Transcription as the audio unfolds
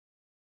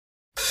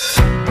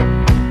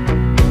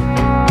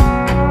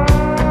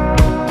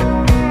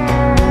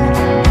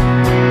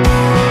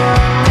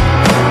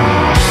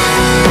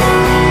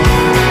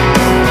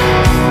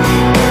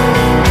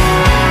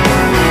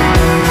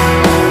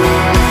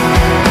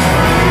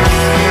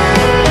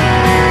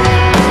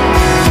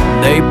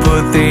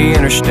the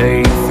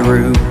interstate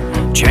through,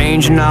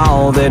 changing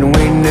all that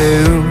we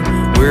knew.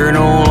 We're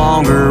no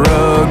longer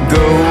a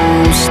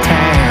ghost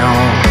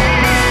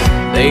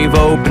town. They've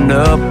opened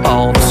up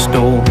all the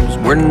stores.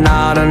 We're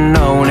not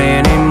unknown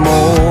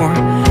anymore.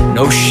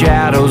 No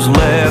shadows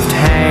left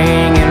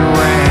hanging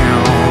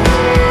around.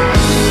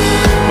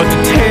 But to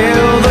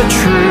tell the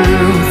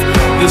truth,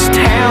 this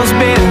town's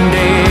been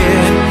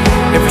dead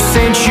ever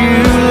since you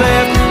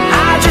left.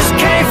 I just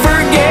can't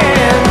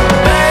forget,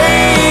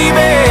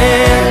 baby.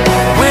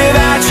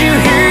 Without you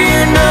here,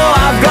 you know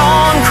I've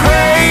gone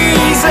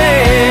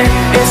crazy.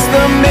 It's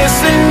the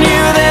missing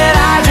you that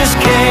I just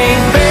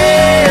can't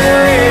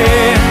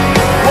bear.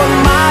 What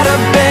might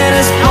have been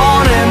is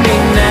haunting me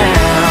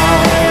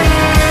now.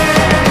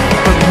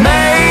 But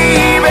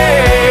maybe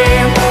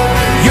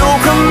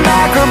you'll come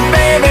back, or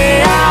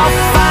baby, I'll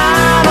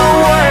find a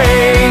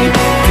way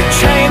to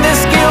chain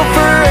this guilt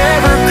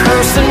forever,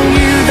 cursing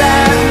you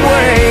that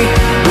way.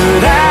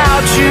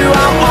 Without you,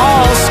 I'm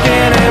all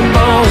skin and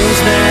bones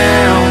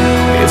now.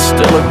 It's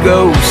still a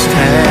ghost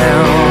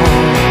town.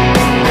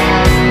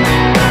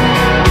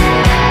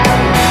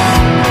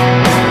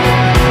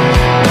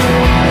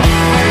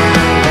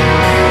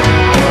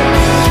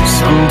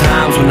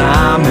 Sometimes when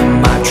I'm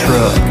in my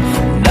truck,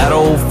 that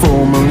old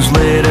full moon's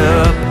lit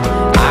up,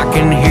 I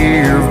can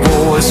hear your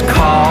voice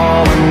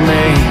calling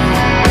me.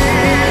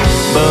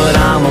 But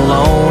I'm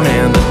alone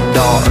in the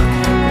dark,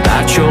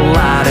 without your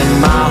light in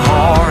my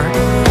heart.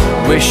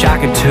 Wish I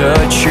could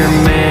touch your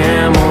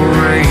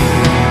memory.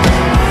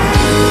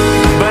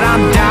 But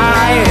I'm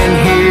dying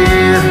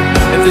here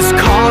at this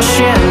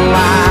caution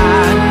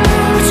light.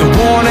 It's a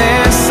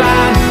warning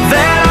sign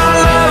that our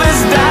love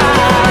is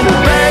dying.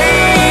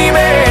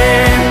 Baby,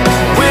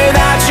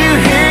 without you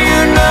here,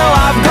 you know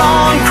I've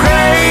gone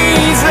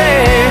crazy.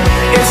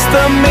 It's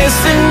the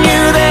missing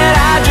you that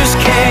I just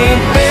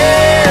can't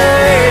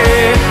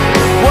bear.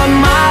 What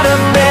might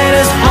have been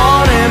is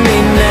haunting me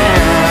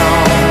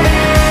now.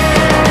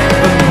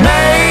 But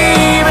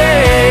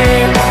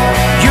maybe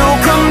you'll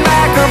come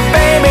back, or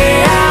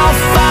baby, I'll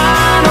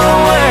find a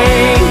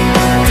way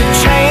to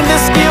chain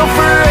this guilt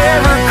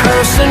forever,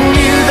 cursing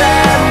you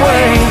that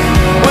way.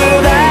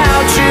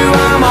 Without you,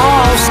 I'm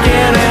all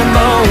skin and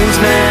bones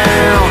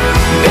now.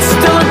 It's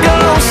still a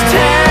ghost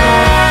town.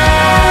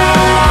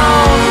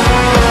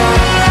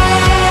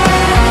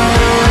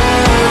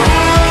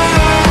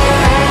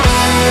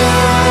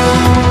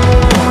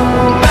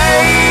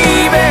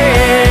 Baby,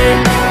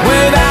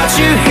 without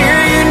you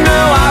here, you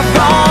know I've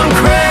gone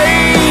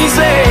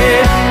crazy.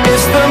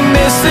 It's the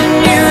missing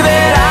you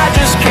that I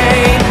just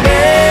can't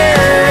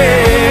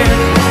bear.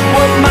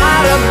 What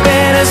might have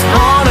been is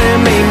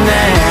haunting me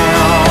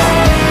now.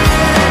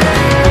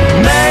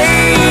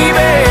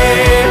 Maybe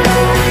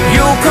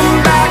you'll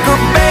come back, or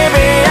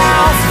baby,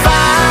 I'll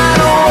find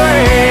a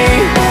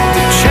way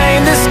to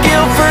chain this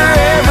guilt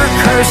forever,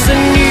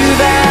 cursing you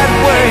that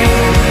way.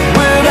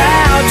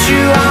 Without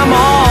you, I'm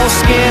all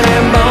skin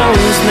and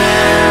bones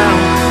now.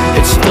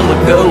 It's still a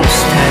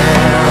ghost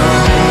town.